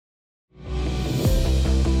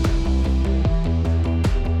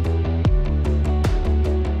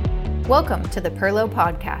Welcome to the Perlo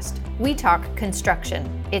Podcast. We talk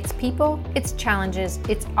construction, its people, its challenges,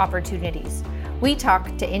 its opportunities. We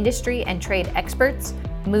talk to industry and trade experts,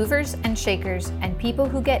 movers and shakers, and people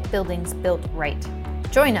who get buildings built right.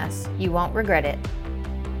 Join us, you won't regret it.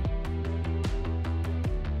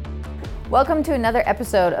 Welcome to another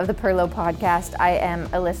episode of the Perlo Podcast. I am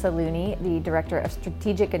Alyssa Looney, the Director of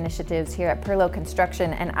Strategic Initiatives here at Perlo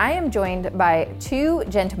Construction, and I am joined by two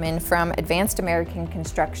gentlemen from Advanced American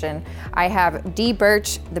Construction. I have Dee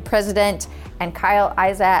Birch, the President, and Kyle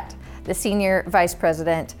Izat, the Senior Vice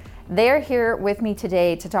President. They're here with me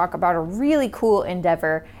today to talk about a really cool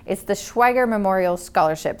endeavor. It's the Schweiger Memorial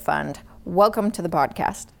Scholarship Fund. Welcome to the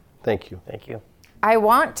podcast. Thank you. Thank you. I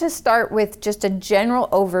want to start with just a general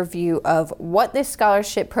overview of what this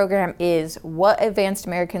scholarship program is, what Advanced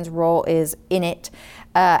American's role is in it,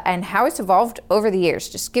 and how it's evolved over the years.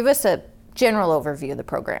 Just give us a general overview of the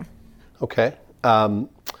program. Okay.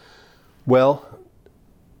 Well,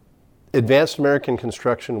 Advanced American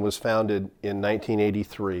Construction was founded in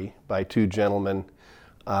 1983 by two gentlemen,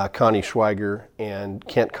 Connie Schweiger and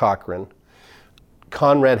Kent Cochran.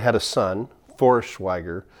 Conrad had a son, Forrest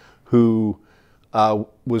Schweiger, who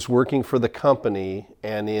was working for the company,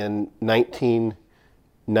 and in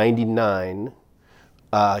 1999,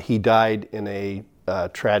 he died in a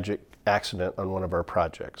tragic accident on one of our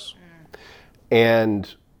projects.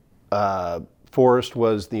 And Forrest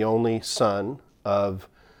was the only son of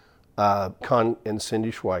Con and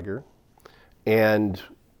Cindy Schweiger, and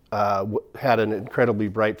had an incredibly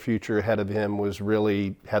bright future ahead of him,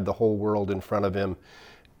 had the whole world in front of him,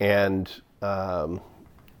 and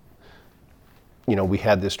we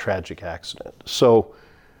had this tragic accident. So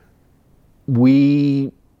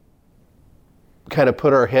we kind of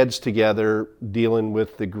put our heads together dealing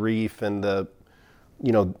with the grief and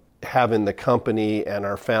having the company and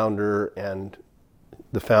our founder and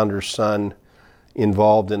the founder's son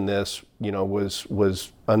involved in this,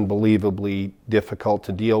 was unbelievably difficult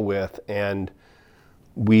to deal with. And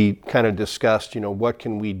we kind of discussed, what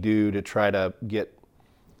can we do to try to get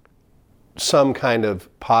some kind of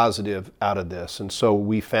positive out of this. And so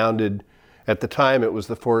we founded, at the time it was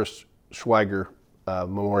the Forrest Schweiger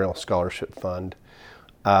Memorial Scholarship Fund,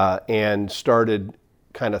 and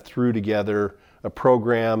threw together a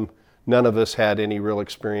program. None of us had any real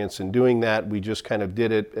experience in doing that. We just kind of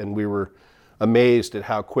did it, and we were amazed at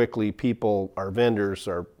how quickly people, our vendors,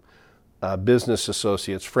 our business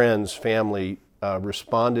associates, friends, family,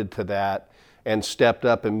 responded to that and stepped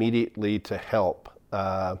up immediately to help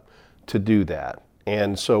to do that.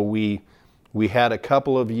 And so we had a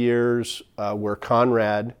couple of years where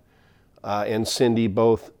Conrad and Cindy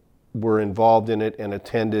both were involved in it and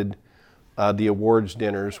attended the awards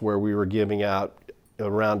dinners, where we were giving out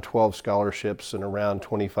around 12 scholarships and around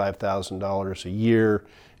 $25,000 a year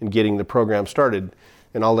and getting the program started.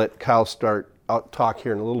 And I'll let Kyle I'll talk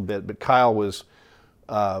here in a little bit, but Kyle was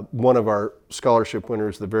one of our scholarship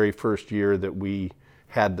winners the very first year that we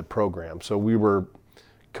had the program. So we were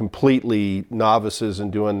completely novices in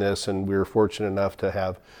doing this, and we were fortunate enough to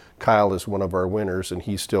have Kyle as one of our winners, and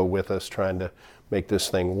he's still with us trying to make this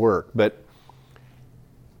thing work. But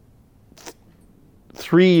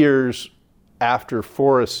 3 years after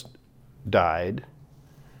Forrest died,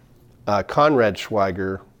 Conrad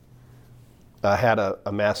Schweiger had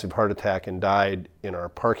a massive heart attack and died in our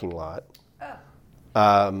parking lot.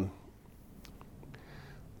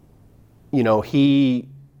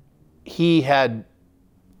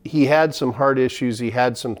 He had some heart issues. He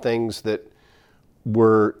had some things that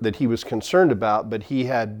he was concerned about, but he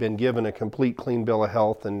had been given a complete clean bill of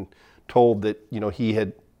health and told that, he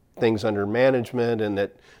had things under management and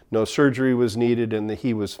that no surgery was needed and that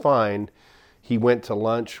he was fine. He went to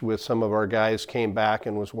lunch with some of our guys, came back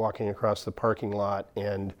and was walking across the parking lot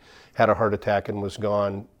and had a heart attack and was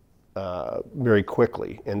gone very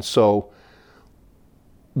quickly. And so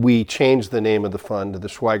we changed the name of the fund to the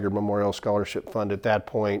Schweiger Memorial Scholarship Fund at that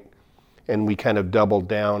point, and we kind of doubled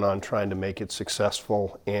down on trying to make it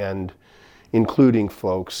successful and including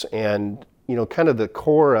folks. And, kind of the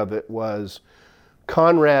core of it was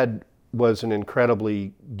Conrad was an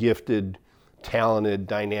incredibly gifted, talented,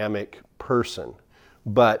 dynamic person,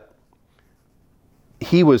 but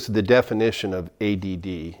he was the definition of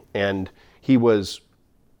ADD, and he was,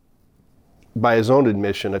 by his own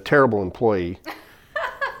admission, a terrible employee.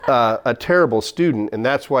 A terrible student, and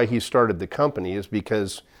that's why he started the company, is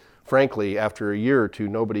because, frankly, after a year or two,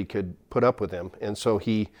 nobody could put up with him. And so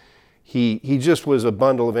he just was a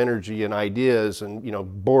bundle of energy and ideas and,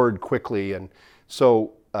 bored quickly. And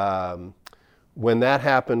so when that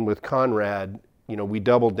happened with Conrad, we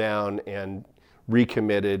doubled down and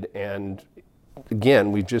recommitted and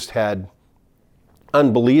again, we've just had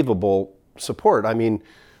unbelievable support. I mean,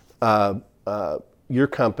 your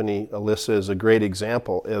company, Alyssa, is a great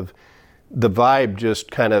example of the vibe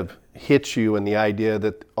just kind of hits you, and the idea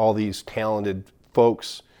that all these talented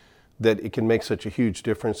folks, that it can make such a huge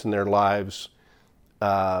difference in their lives,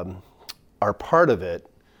 are part of it.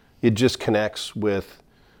 It just connects with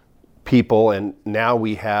people, and now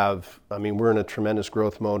we have, I mean, we're in a tremendous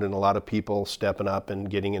growth mode and a lot of people stepping up and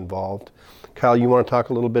getting involved. Kyle, you want to talk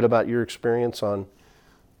a little bit about your experience on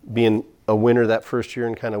being a winner that first year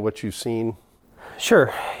and kind of what you've seen?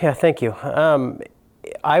 Sure. Yeah, thank you.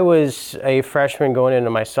 I was a freshman going into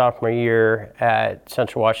my sophomore year at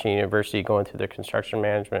Central Washington University, going through the construction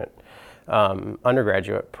management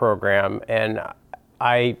undergraduate program, and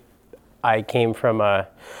I came from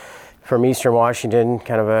Eastern Washington,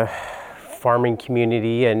 kind of a farming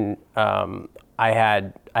community, and I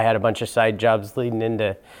had a bunch of side jobs leading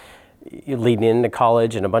into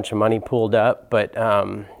college and a bunch of money pooled up. But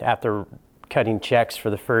after cutting checks for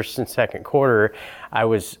the first and second quarter, I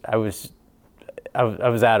was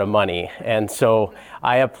out of money, and so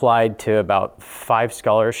I applied to about 5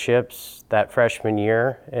 scholarships that freshman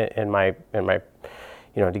year in my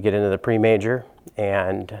to get into the pre-major,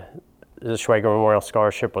 and the Schweiger Memorial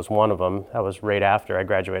Scholarship was one of them. That was right after I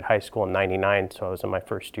graduated high school in '99, so I was in my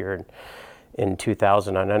first year in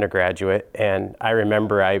 2000 on undergraduate. And I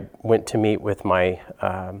remember I went to meet with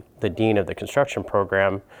the dean of the construction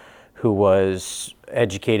program, who was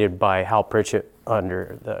educated by Hal Pritchett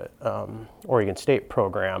under the Oregon State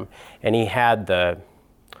program, and he had the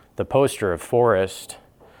poster of Forrest,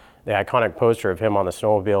 the iconic poster of him on the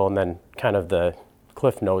snowmobile, and then kind of the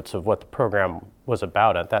cliff notes of what the program was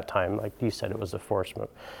about at that time. Like you said, it was the Forrest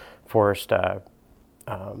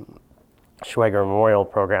Schweiger Memorial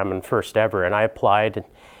Program, and first ever. And I applied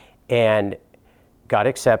and got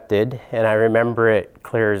accepted, and I remember it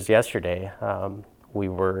clear as yesterday. We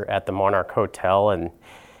were at the Monarch Hotel, and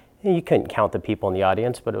you couldn't count the people in the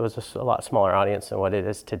audience, but it was a lot smaller audience than what it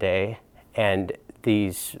is today. And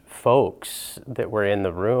these folks that were in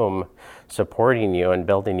the room supporting you and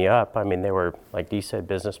building you up, I mean, they were, like Dee said,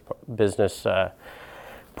 business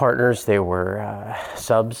partners, they were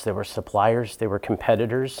subs, they were suppliers, they were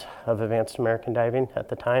competitors of Advanced American Diving at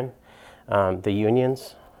the time, the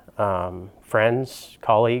unions, friends,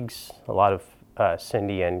 colleagues, a lot of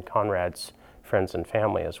Cindy and Conrad's friends and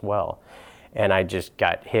family as well. And I just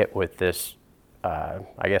got hit with this,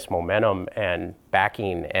 momentum and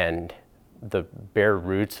backing and the bare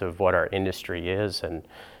roots of what our industry is. And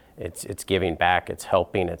it's giving back, it's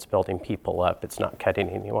helping, it's building people up, it's not cutting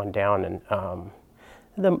anyone down. And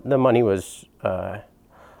the money was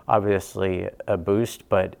obviously a boost,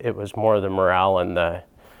 but it was more the morale and the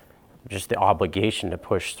obligation to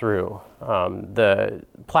push through. The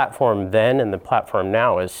platform then and the platform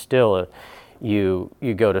now is still you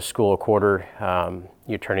go to school a quarter,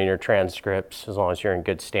 you turn in your transcripts. As long as you're in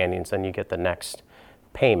good standings, then you get the next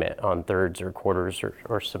payment on thirds or quarters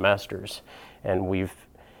or semesters. And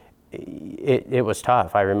it was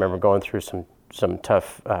tough. I remember going through some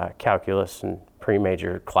tough calculus and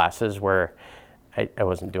pre-major classes where I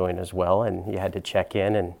wasn't doing as well, and you had to check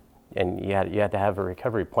in and you had to have a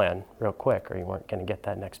recovery plan real quick, or you weren't going to get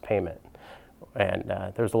that next payment. And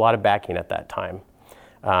there was a lot of backing at that time.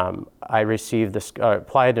 I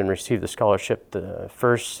applied and received the scholarship the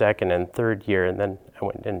first, second, and third year, and then I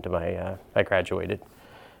went into I graduated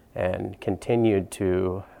and continued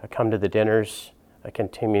to come to the dinners. I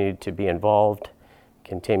continued to be involved,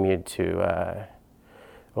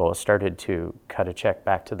 started to cut a check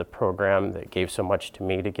back to the program that gave so much to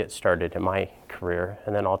me to get started in my career,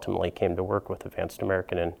 and then ultimately came to work with Advanced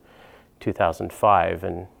American in 2005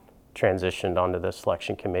 and transitioned onto the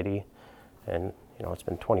selection committee. And it's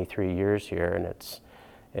been 23 years here, and it's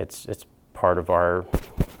part of our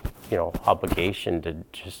obligation to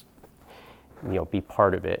just be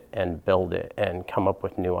part of it and build it and come up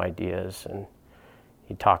with new ideas. And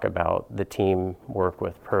you talk about the team work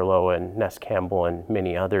with Perlo and Ness Campbell and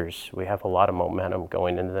many others. We have a lot of momentum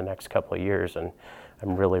going into the next couple of years, and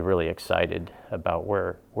I'm really, really excited about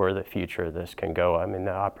where the future of this can go. I mean,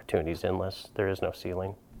 the opportunity is endless. There is no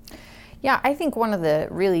ceiling. Yeah, I think one of the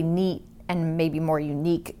really neat and maybe more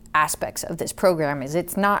unique aspects of this program is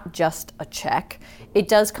it's not just a check. It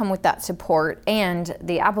does come with that support, and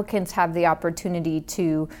the applicants have the opportunity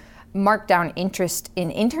to mark down interest in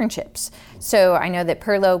internships. So I know that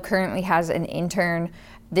Perlo currently has an intern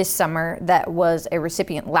this summer that was a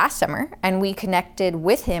recipient last summer, and we connected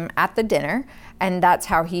with him at the dinner And that's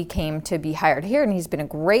how he came to be hired here, and he's been a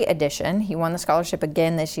great addition. He won the scholarship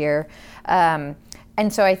again this year.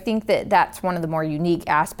 And so I think that that's one of the more unique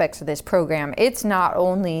aspects of this program. It's not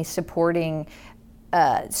only supporting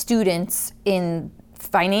students in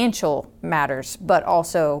financial matters, but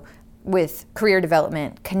also with career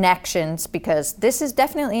development, connections, because this is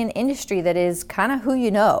definitely an industry that is kind of who you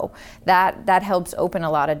know. That helps open a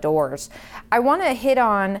lot of doors. I want to hit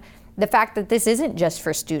on the fact that this isn't just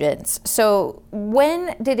for students. So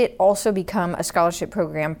when did it also become a scholarship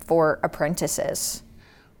program for apprentices?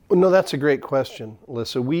 Well, no, that's a great question,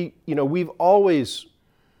 Alyssa. We've always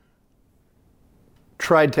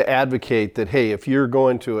tried to advocate that, hey, if you're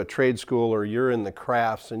going to a trade school or you're in the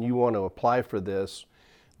crafts and you want to apply for this,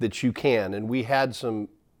 that you can. And we had some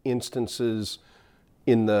instances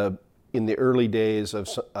in the early days of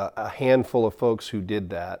a handful of folks who did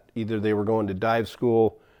that. Either they were going to dive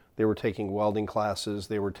school, they were taking welding classes,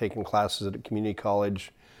 they were taking classes at a community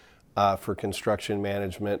college for construction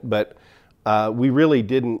management. But we really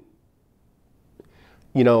didn't,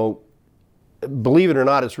 believe it or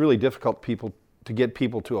not, it's really difficult to get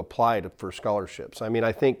people to apply for scholarships. I mean,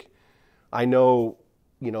 I know,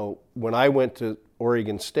 when I went to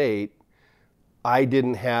Oregon State, I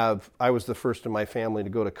was the first in my family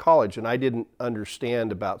to go to college, and I didn't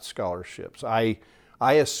understand about scholarships. I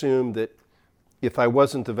assumed that if I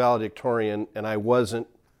wasn't the valedictorian and I wasn't,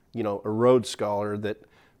 a Rhodes Scholar, that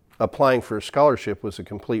applying for a scholarship was a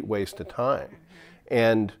complete waste of time.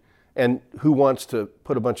 And who wants to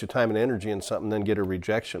put a bunch of time and energy in something and then get a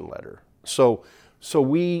rejection letter? So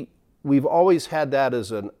we've always had that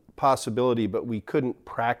as a possibility, but we couldn't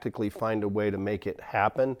practically find a way to make it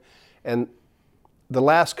happen. And the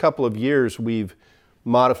last couple of years, we've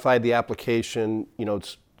modified the application.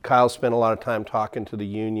 Kyle spent a lot of time talking to the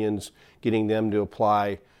unions, getting them to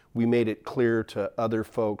apply. We made it clear to other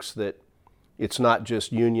folks that it's not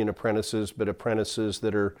just union apprentices, but apprentices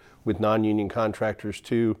that are with non-union contractors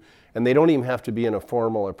too. And they don't even have to be in a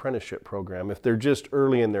formal apprenticeship program. If they're just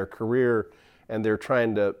early in their career and they're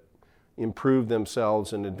trying to improve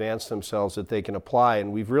themselves and advance themselves, that they can apply.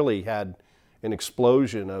 And we've really had an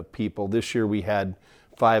explosion of people. This year we had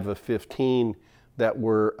 5 of 15 that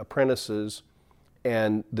were apprentices,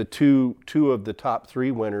 and the two of the top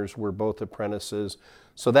 3 winners were both apprentices.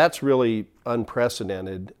 So that's really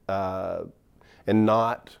unprecedented and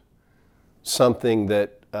not something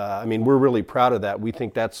that, we're really proud of that. We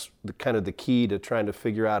think that's kind of the key to trying to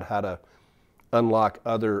figure out how to unlock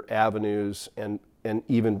other avenues and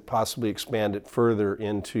even possibly expand it further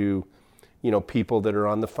into, people that are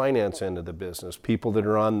on the finance end of the business, people that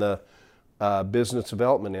are on the business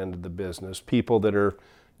development end of the business, people that are,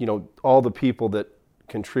 all the people that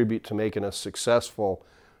contribute to making us successful.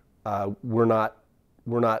 We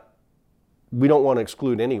don't want to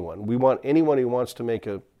exclude anyone. We want anyone who wants to make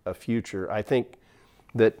a future. I think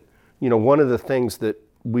that, one of the things that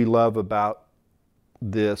we love about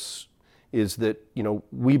this is that,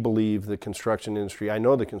 we believe the construction industry, I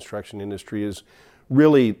know the construction industry is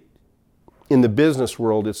really, in the business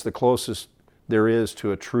world, it's the closest there is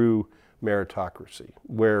to a true meritocracy,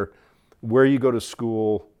 where you go to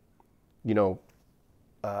school,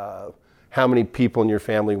 how many people in your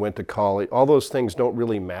family went to college, all those things don't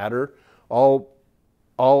really matter. All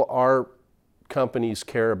our companies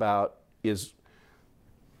care about is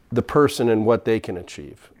the person and what they can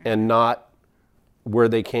achieve, and not where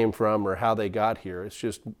they came from or how they got here. It's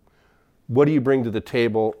just, what do you bring to the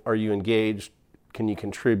table? Are you engaged? Can you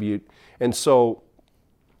contribute? And so,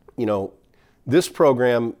 this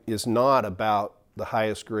program is not about the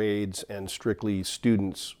highest grades and strictly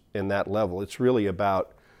students in that level. It's really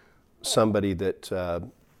about somebody that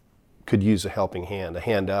could use a helping hand, a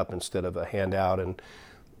hand up instead of a hand out. And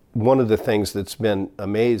one of the things that's been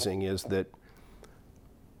amazing is that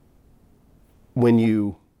when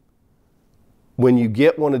you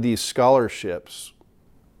get one of these scholarships,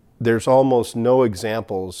 there's almost no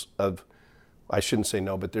examples of, I shouldn't say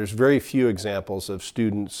no, but there's very few examples of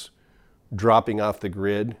students dropping off the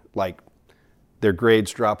grid, like their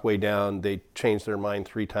grades drop way down, they change their mind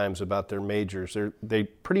 3 times about their majors. They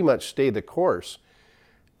pretty much stay the course.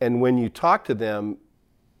 And when you talk to them,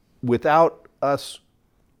 without us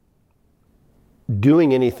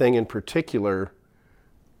doing anything in particular,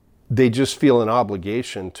 they just feel an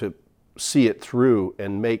obligation to see it through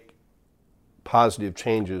and make positive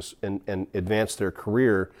changes and advance their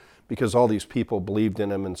career, because all these people believed in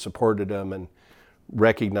them and supported them and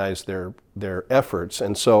recognized their efforts.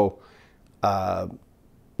 And so, and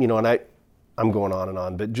I'm going on and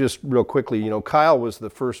on, but just real quickly, Kyle was the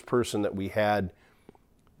first person that we had,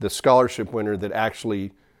 the scholarship winner, that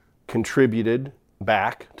actually contributed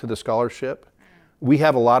back to the scholarship. we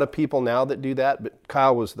have a lot of people now that do that, but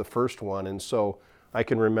Kyle was the first one. And so I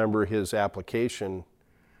can remember his application,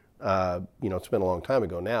 it's been a long time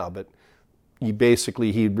ago now, but he'd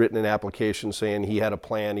written an application saying he had a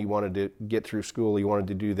plan, he wanted to get through school, he wanted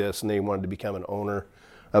to do this, and then he wanted to become an owner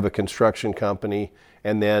of a construction company.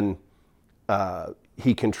 And then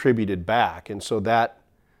he contributed back. And so that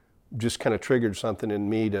just kind of triggered something in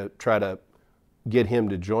me to try to get him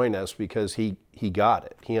to join us, because he got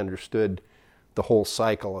it. He understood the whole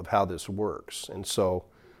cycle of how this works. And so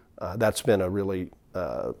that's been a really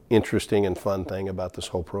interesting and fun thing about this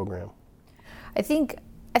whole program. I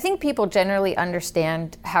think people generally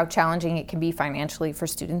understand how challenging it can be financially for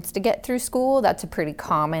students to get through school. That's a pretty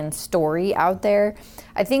common story out there.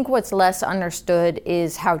 I think what's less understood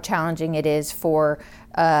is how challenging it is for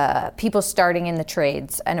people starting in the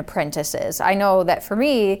trades and apprentices. I know that for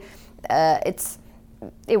me,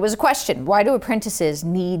 it was a question. Why do apprentices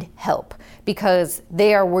need help? Because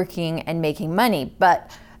they are working and making money. But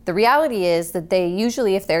the reality is that they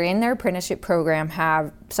usually, if they're in their apprenticeship program,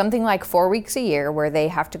 have something like 4 weeks a year where they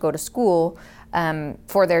have to go to school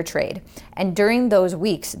for their trade. And during those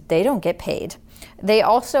weeks, they don't get paid. They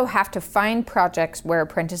also have to find projects where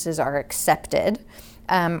apprentices are accepted,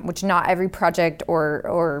 which not every project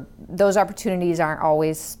or those opportunities aren't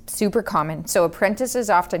always super common. So apprentices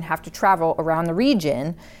often have to travel around the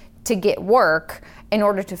region to get work in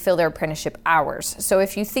order to fill their apprenticeship hours. So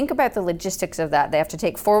if you think about the logistics of that, they have to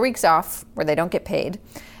take 4 weeks off where they don't get paid.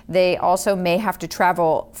 They also may have to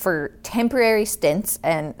travel for temporary stints,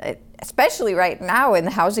 and especially right now in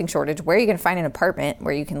the housing shortage, where are you going to find an apartment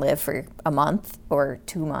where you can live for a month or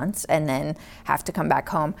 2 months and then have to come back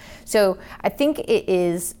home? So I think it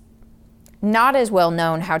is not as well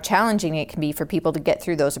known how challenging it can be for people to get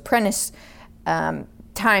through those apprentice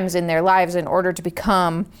times in their lives in order to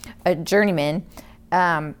become a journeyman.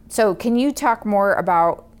 So can you talk more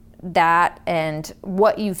about that and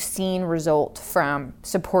what you've seen result from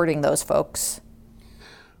supporting those folks?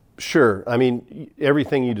 Sure. I mean,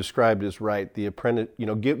 everything you described is right. The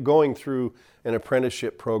going through an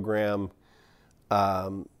apprenticeship program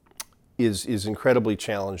is incredibly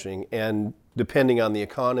challenging, and depending on the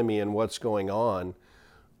economy and what's going on,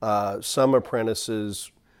 some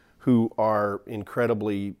apprentices who are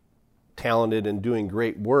incredibly talented and doing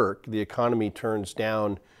great work, the economy turns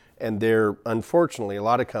down, and unfortunately, a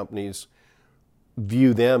lot of companies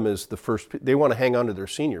view them as they want to hang on to their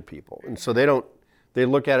senior people. And so they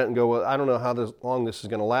look at it and go, well, I don't know how long this is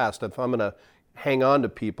going to last. If I'm going to hang on to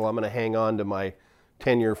people, I'm going to hang on to my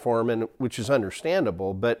tenure foreman, which is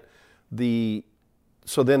understandable. But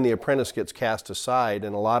so then the apprentice gets cast aside,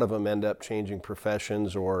 and a lot of them end up changing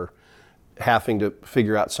professions or having to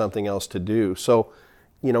figure out something else to do. So,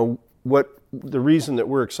 the reason that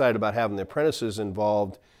we're excited about having the apprentices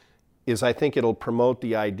involved is I think it'll promote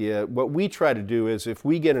the idea. What we try to do is, if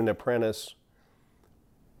we get an apprentice,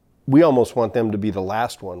 we almost want them to be the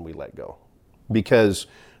last one we let go, because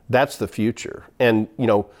that's the future. And,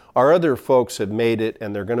 our other folks have made it,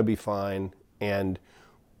 and they're going to be fine. And,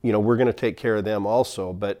 we're going to take care of them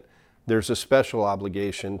also. But there's a special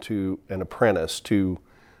obligation to an apprentice to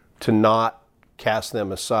not cast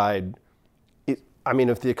them aside.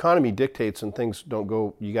 If the economy dictates and things don't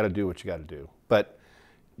go, you got to do what you got to do. But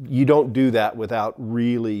you don't do that without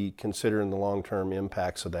really considering the long-term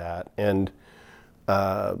impacts of that. And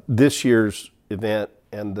this year's event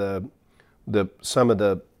and some of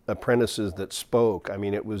the apprentices that spoke,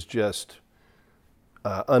 it was just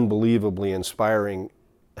unbelievably inspiring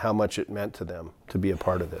how much it meant to them to be a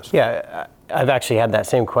part of this. Yeah, I've actually had that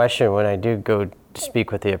same question when I do go to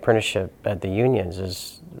speak with the apprenticeship at the unions.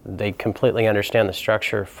 Is they completely understand the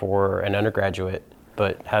structure for an undergraduate,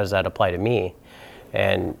 but how does that apply to me?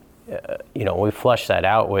 And we flush that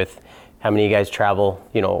out with how many of you guys travel,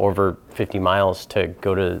 over 50 miles to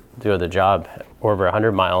go to the job, or over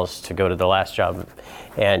 100 miles to go to the last job,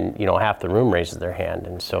 and half the room raises their hand.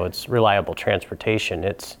 And so it's reliable transportation.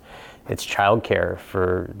 It's childcare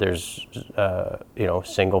there's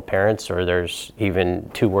single parents, or there's even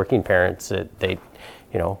two working parents that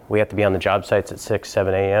we have to be on the job sites at 6,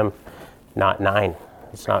 7 a.m., not 9.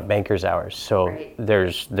 It's not banker's hours. So right.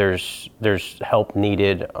 There's help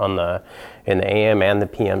needed in the AM and the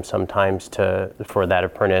PM sometimes for that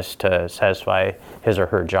apprentice to satisfy his or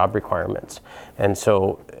her job requirements. And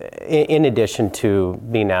so in addition to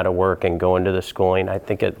being out of work and going to the schooling, I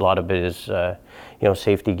think a lot of it is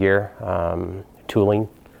safety gear, tooling,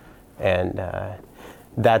 and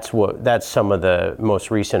that's some of the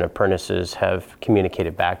most recent apprentices have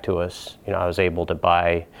communicated back to us. I was able to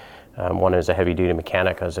buy one as a heavy duty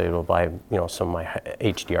mechanic. I was able to buy some of my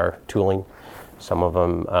HDR tooling. Some of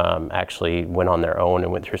them actually went on their own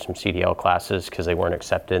and went through some CDL classes because they weren't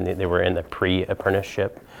accepted. They were in the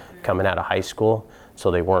pre-apprenticeship coming out of high school, so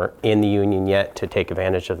they weren't in the union yet to take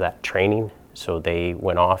advantage of that training. So they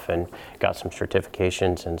went off and got some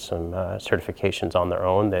certifications and some certifications on their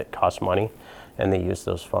own that cost money, and they used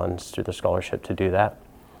those funds through the scholarship to do that.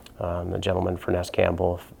 The gentleman, Furness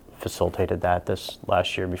Campbell, facilitated that this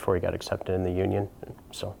last year before he got accepted in the union.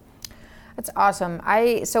 So. That's awesome.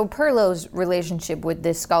 So Perlo's relationship with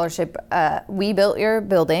this scholarship, we built your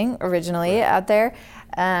building originally out there,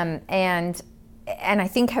 and I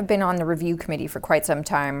think have been on the review committee for quite some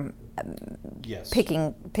time, yes,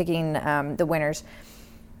 picking the winners.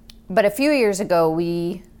 But a few years ago,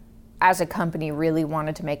 we, as a company, really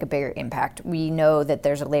wanted to make a bigger impact. We know that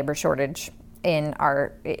there's a labor shortage in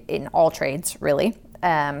all trades, really.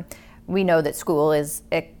 We know that school is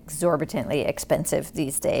exorbitantly expensive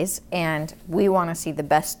these days, and we want to see the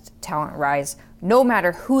best talent rise no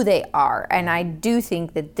matter who they are. And I do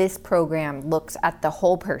think that this program looks at the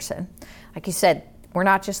whole person. Like you said, we're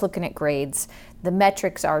not just looking at grades. The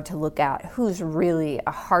metrics are to look at who's really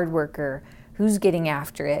a hard worker, who's getting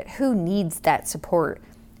after it, who needs that support,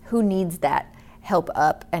 who needs that help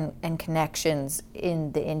up and connections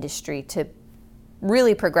in the industry to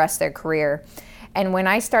really progress their career. And when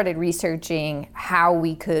I started researching how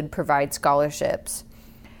we could provide scholarships,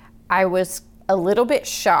 I was a little bit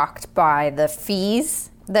shocked by the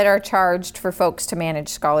fees that are charged for folks to manage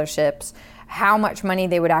scholarships, how much money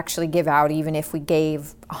they would actually give out. Even if we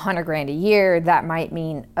gave $100,000 a year, that might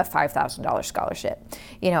mean a $5,000 scholarship.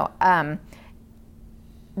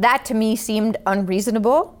 That to me seemed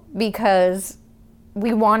unreasonable because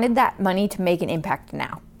we wanted that money to make an impact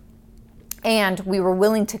now. And we were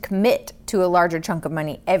willing to commit to a larger chunk of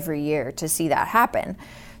money every year to see that happen.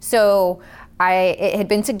 So it had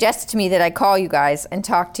been suggested to me that I call you guys and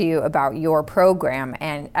talk to you about your program.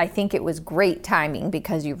 And I think it was great timing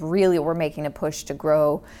because you really were making a push to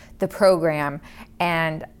grow the program.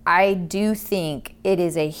 And I do think it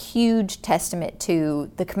is a huge testament to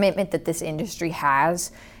the commitment that this industry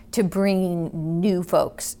has to bringing new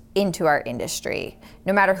folks into our industry,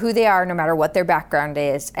 no matter who they are, no matter what their background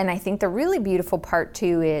is. And I think the really beautiful part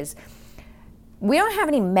too is we don't have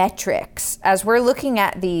any metrics. As we're looking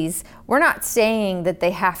at these, we're not saying that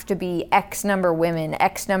they have to be X number women,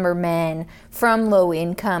 X number men from low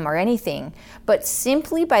income or anything, but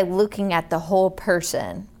simply by looking at the whole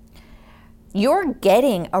person, you're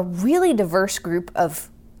getting a really diverse group of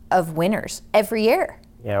winners every year.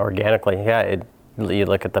 Yeah, organically. Yeah, you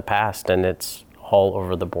look at the past and it's all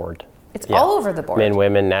over the board. It's all over the board. Men,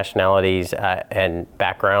 women, nationalities, and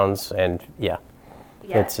backgrounds, and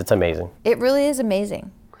it's amazing. It really is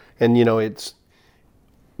amazing. And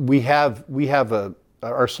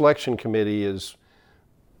our selection committee is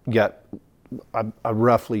got a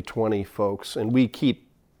roughly 20 folks, and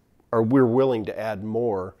we're willing to add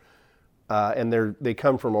more. And they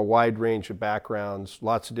come from a wide range of backgrounds,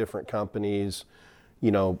 lots of different companies.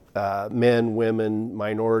 Men, women,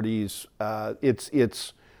 minorities. But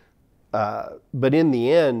in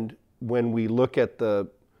the end, when we look at the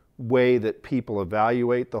way that people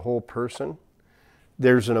evaluate the whole person,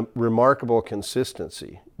 there's a remarkable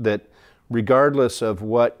consistency that regardless of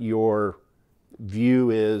what your view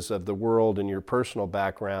is of the world and your personal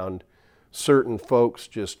background, certain folks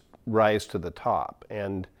just rise to the top.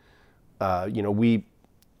 And,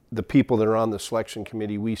 the people that are on the selection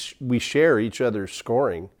committee, we share each other's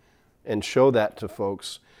scoring and show that to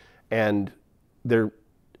folks, and they're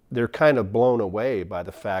kind of blown away by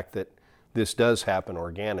the fact that this does happen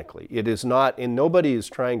organically. It is not, and nobody is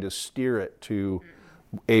trying to steer it to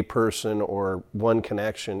a person or one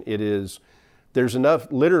connection. There's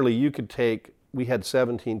enough, literally we had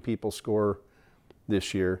 17 people score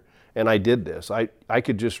this year, and I did this. I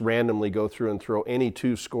could just randomly go through and throw any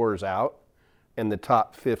two scores out, and the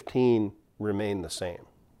top 15 remain the same.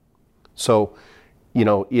 So,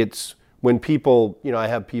 it's when people, I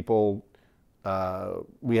have people,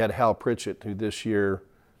 we had Hal Pritchett, who this year,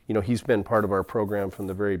 he's been part of our program from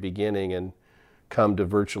the very beginning and come to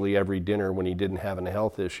virtually every dinner when he didn't have a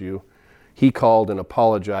health issue. He called and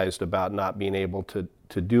apologized about not being able to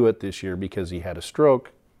do it this year because he had a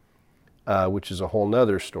stroke, which is a whole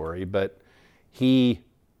nother story. But he,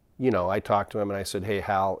 I talked to him and I said, hey,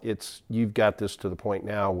 Hal, you've got this to the point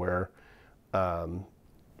now where,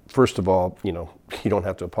 first of all, you don't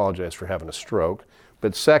have to apologize for having a stroke.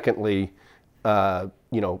 But secondly, good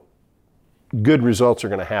results are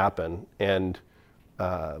going to happen. And,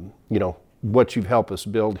 what you've helped us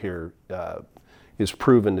build here is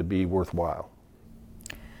proven to be worthwhile.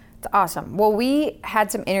 It's awesome. Well, we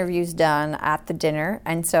had some interviews done at the dinner,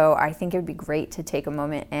 and so I think it would be great to take a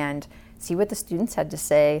moment and see what the students had to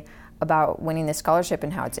say about winning this scholarship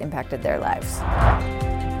and how it's impacted their lives.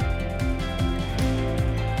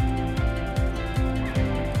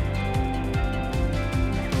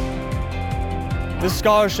 This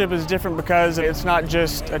scholarship is different because it's not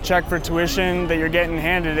just a check for tuition that you're getting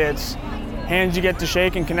handed, it's hands you get to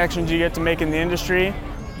shake and connections you get to make in the industry.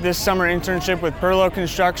 This summer internship with Perlo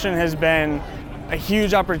Construction has been a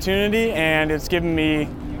huge opportunity, and it's given me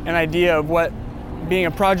an idea of what being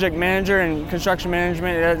a project manager and construction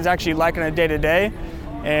management is actually like on a day-to-day,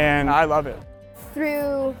 and I love it.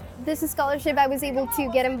 Through this scholarship, I was able to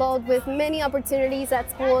get involved with many opportunities at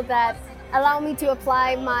school that allow me to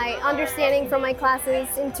apply my understanding from my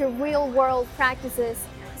classes into real-world practices.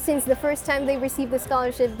 Since the first time they received the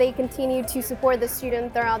scholarship, they continue to support the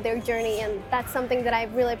student throughout their journey, and that's something that I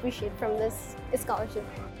really appreciate from this scholarship.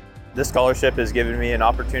 This scholarship has given me an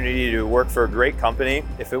opportunity to work for a great company.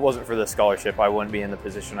 If it wasn't for this scholarship, I wouldn't be in the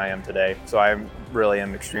position I am today. So I really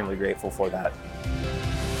am extremely grateful for that.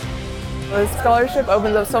 This scholarship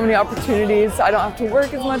opens up so many opportunities. I don't have to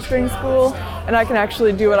work as much during school, and I can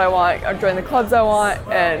actually do what I want, or join the clubs I want,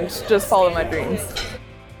 and just follow my dreams.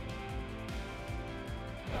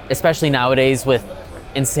 Especially nowadays with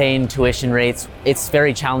insane tuition rates, it's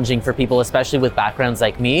very challenging for people, especially with backgrounds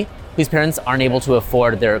like me, whose parents aren't able to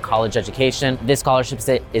afford their college education. This scholarship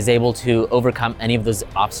is able to overcome any of those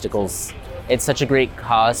obstacles. It's such a great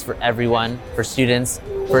cause for everyone, for students,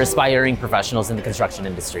 for aspiring professionals in the construction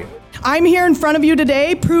industry. I'm here in front of you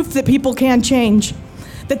today, proof that people can change,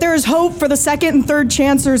 that there is hope for the second and third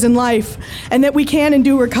chancers in life, and that we can and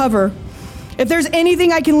do recover. If there's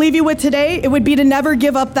anything I can leave you with today, it would be to never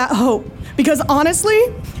give up that hope. Because honestly,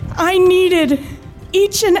 I needed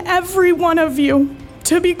each and every one of you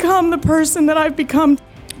to become the person that I've become.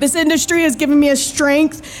 This industry has given me a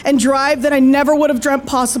strength and drive that I never would have dreamt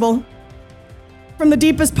possible. From the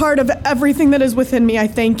deepest part of everything that is within me, I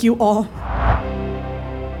thank you all.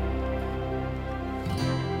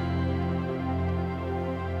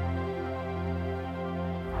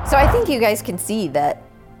 So I think you guys can see that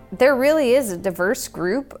there really is a diverse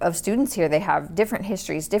group of students here. They have different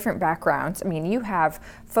histories, different backgrounds. I mean, you have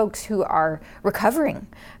folks who are recovering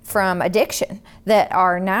from addiction that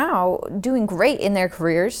are now doing great in their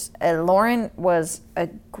careers. Lauren was a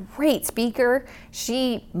great speaker.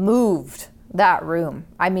 She moved that room.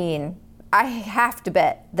 I mean, I have to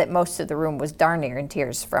bet that most of the room was darn near in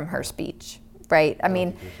tears from her speech, right? I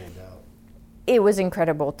mean, it was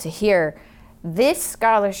incredible to hear. This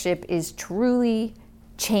scholarship is truly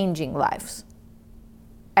changing lives.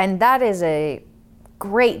 And that is a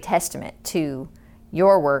great testament to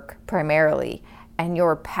your work primarily and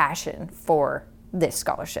your passion for this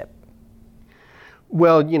scholarship.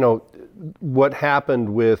 Well, you know, what happened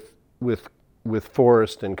with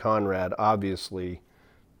Forrest and Conrad, obviously,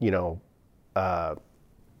 you know,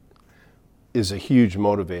 is a huge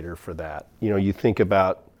motivator for that. You know, you think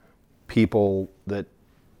about people that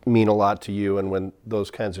mean a lot to you, and when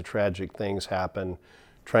those kinds of tragic things happen,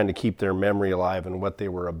 trying to keep their memory alive and what they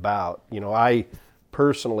were about. You know, I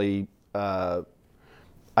personally, I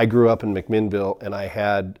grew up in McMinnville, and I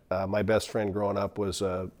had, my best friend growing up was,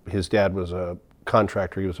 his dad was a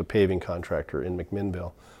contractor. He was a paving contractor in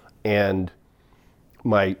McMinnville. And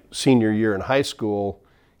my senior year in high school,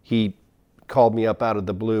 he called me up out of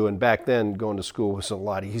the blue, and back then going to school was a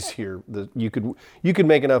lot easier. You could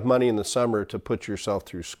make enough money in the summer to put yourself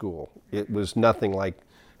through school. It was nothing like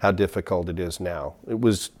how difficult it is now. It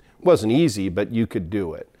wasn't easy, but you could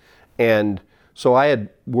do it. And so I had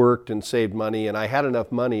worked and saved money, and I had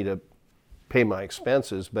enough money to pay my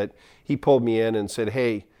expenses, but he pulled me in and said,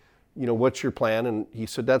 hey, you know, what's your plan? And he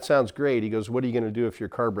said, that sounds great. He goes, what are you going to do if your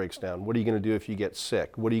car breaks down? What are you going to do if you get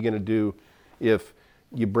sick? What are you going to do if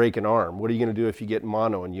you break an arm? What are you going to do if you get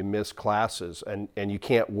mono and you miss classes and you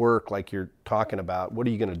can't work like you're talking about? What are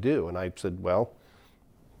you going to do? And I said, well,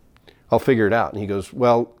 I'll figure it out. And he goes,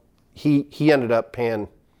 well, he ended up paying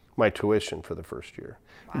my tuition for the first year.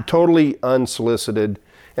 Wow. Totally unsolicited.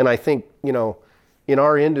 And I think, you know, in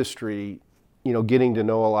our industry, you know, getting to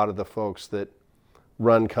know a lot of the folks that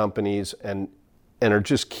run companies and are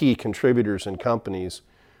just key contributors in companies,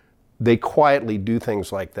 they quietly do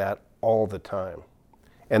things like that all the time.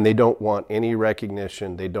 And they don't want any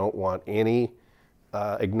recognition. They don't want any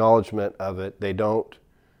acknowledgement of it. They don't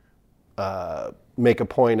make a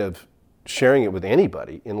point of sharing it with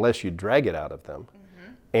anybody unless you drag it out of them.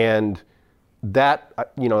 Mm-hmm. And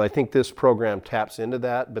that, you know, I think this program taps into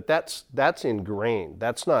that, but that's ingrained.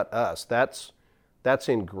 That's not us. That's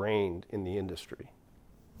ingrained in the industry.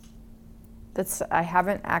 I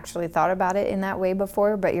haven't actually thought about it in that way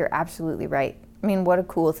before, but you're absolutely right. I mean, what a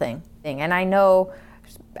cool thing. And I know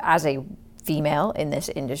as a female in this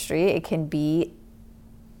industry, it can be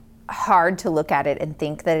hard to look at it and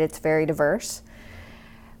think that it's very diverse,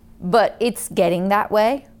 but it's getting that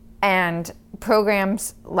way. And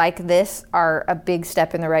programs like this are a big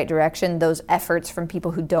step in the right direction. Those efforts from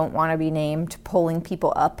people who don't want to be named, pulling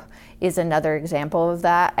people up, is another example of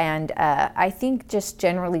that. And I think just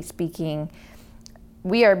generally speaking,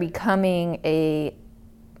 we are becoming a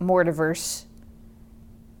more diverse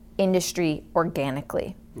industry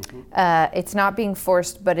organically. It's not being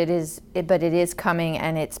forced, but it is coming,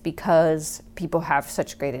 and it's because people have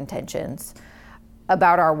such great intentions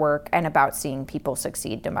about our work and about seeing people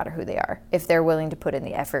succeed no matter who they are. If they're willing to put in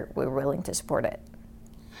the effort, we're willing to support it.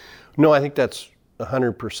 No, I think that's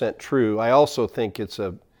 100% true. I also think it's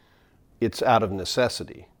out of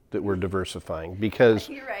necessity that we're diversifying, because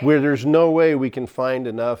where there's no way we can find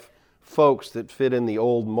enough folks that fit in the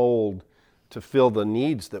old mold to fill the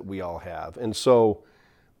needs that we all have. And so,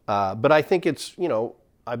 but I think it's,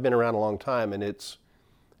 I've been around a long time, and it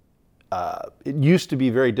used to be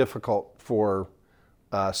very difficult for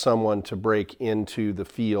someone to break into the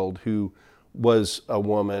field who was a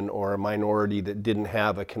woman or a minority that didn't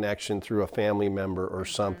have a connection through a family member or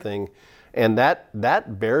something. And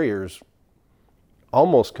that barrier's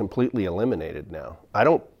almost completely eliminated now. I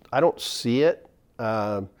don't see it,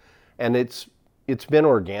 and it's been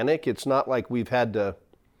organic. It's not like we've had to,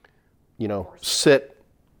 sit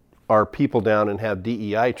our people down and have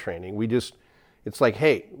DEI training. It's like,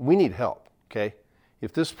 hey, we need help, okay?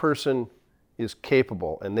 If this person is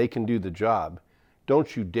capable and they can do the job,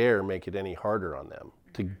 don't you dare make it any harder on them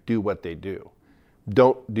to do what they do.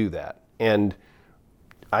 Don't do that. And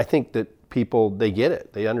I think that people, they get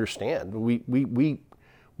it. They understand.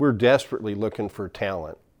 We're desperately looking for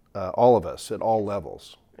talent, all of us at all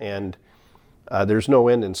levels. And there's no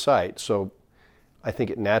end in sight. So I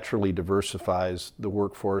think it naturally diversifies the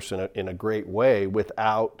workforce in a great way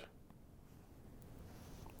without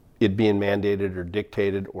it being mandated or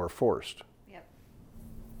dictated or forced. Yep.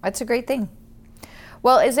 That's a great thing.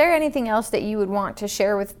 Well, is there anything else that you would want to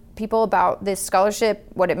share with people about this scholarship,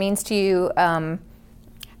 what it means to you,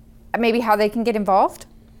 maybe how they can get involved?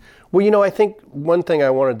 Well, I think one thing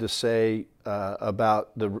I wanted to say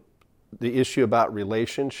about the issue about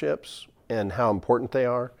relationships and how important they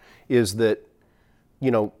are is that,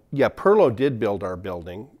 Perlo did build our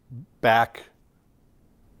building back.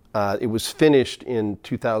 It was finished in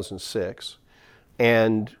 2006.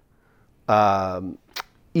 And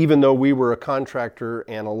even though we were a contractor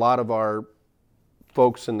and a lot of our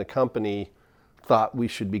folks in the company thought we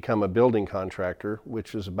should become a building contractor,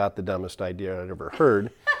 which is about the dumbest idea I'd ever heard,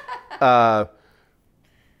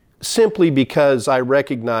 simply because I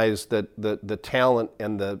recognize that the talent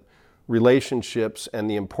and the relationships and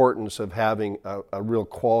the importance of having a real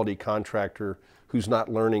quality contractor who's not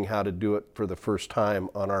learning how to do it for the first time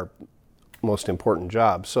on our most important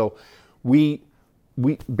job. So we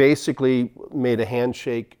basically made a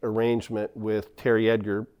handshake arrangement with Terry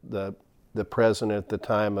Edgar, the president at the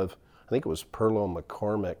time of, I think it was Perlo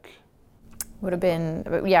McCormick. Would have been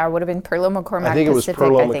Perlo McCormick. I think it was Pacific,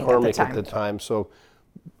 Perlo McCormick at the time. So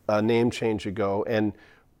a name change ago, and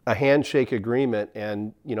a handshake agreement.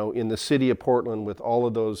 And in the city of Portland, with all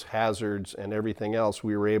of those hazards and everything else,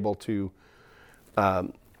 we were able to,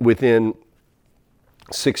 within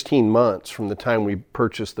 16 months from the time we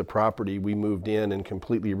purchased the property, we moved in and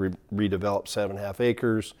completely redeveloped 7.5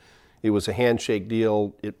 acres. It was a handshake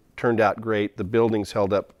deal. It turned out great. The buildings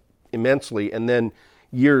held up immensely. And then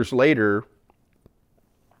years later,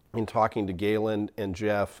 in talking to Galen and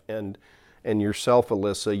Jeff and yourself,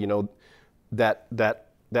 Alyssa,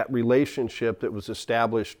 that relationship that was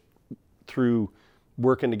established through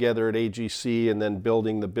working together at AGC and then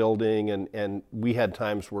building the building, and we had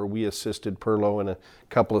times where we assisted Perlo in a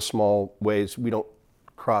couple of small ways. We don't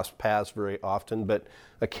cross paths very often, but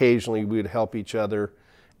occasionally we would help each other.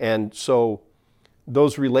 And so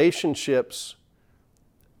those relationships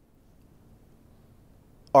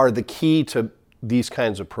are the key to these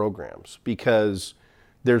kinds of programs, because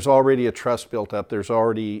there's already a trust built up. There's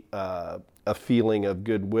already a feeling of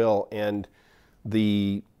goodwill, and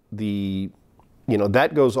that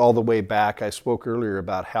goes all the way back. I spoke earlier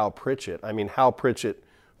about Hal Pritchett. I mean, Hal Pritchett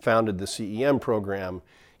founded the CEM program.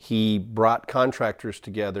 He brought contractors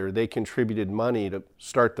together. They contributed money to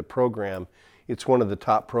start the program. It's one of the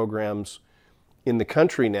top programs in the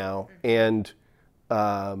country now, and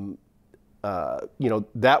that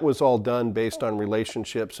was all done based on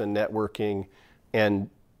relationships and networking, and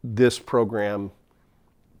this program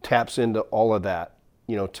taps into all of that,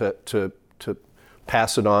 to to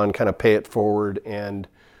pass it on, kind of pay it forward, and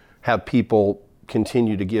have people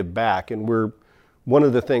continue to give back. And one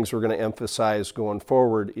of the things we're going to emphasize going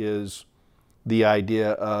forward is the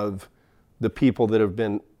idea of the people that have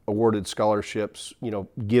been awarded scholarships,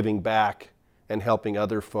 giving back and helping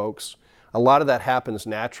other folks. A lot of that happens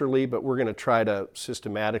naturally, but we're going to try to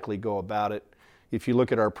systematically go about it. If you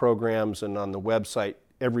look at our programs and on the website,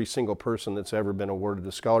 every single person that's ever been awarded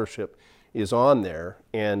a scholarship is on there,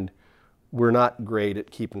 and we're not great at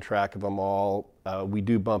keeping track of them all. We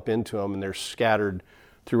do bump into them, and they're scattered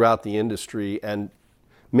throughout the industry, and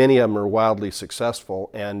many of them are wildly successful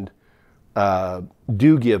and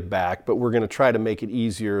do give back, but we're going to try to make it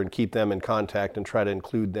easier and keep them in contact and try to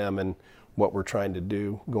include them in what we're trying to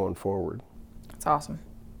do going forward. That's awesome.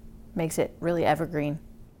 Makes it really evergreen.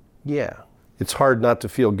 Yeah. It's hard not to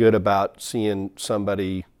feel good about seeing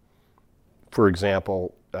somebody, for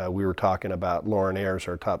example, we were talking about Lauren Ayers,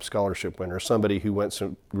 our top scholarship winner, somebody who went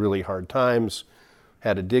some really hard times,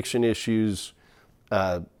 had addiction issues,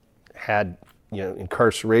 had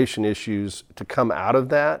incarceration issues, to come out of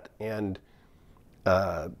that and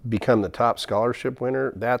become the top scholarship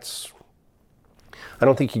winner. I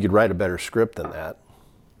don't think you could write a better script than that.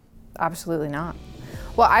 Absolutely not.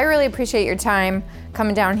 Well, I really appreciate your time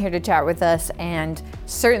coming down here to chat with us, and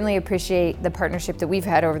certainly appreciate the partnership that we've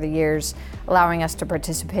had over the years, allowing us to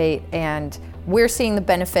participate, and we're seeing the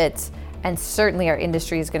benefits, and certainly our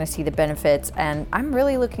industry is going to see the benefits, and I'm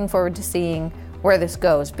really looking forward to seeing where this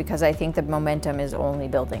goes, because I think the momentum is only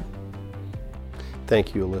building.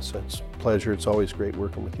 Thank you, Alyssa. It's a pleasure. It's always great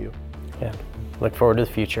working with you. Yeah, look forward to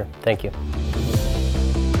the future. Thank you.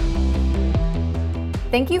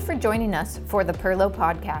 Thank you for joining us for the Perlo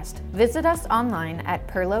podcast. Visit us online at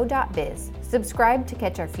perlo.biz. Subscribe to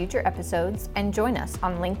catch our future episodes, and join us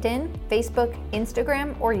on LinkedIn, Facebook,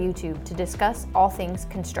 Instagram, or YouTube to discuss all things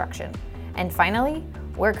construction. And finally,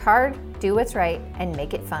 work hard, do what's right, and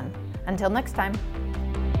make it fun. Until next time.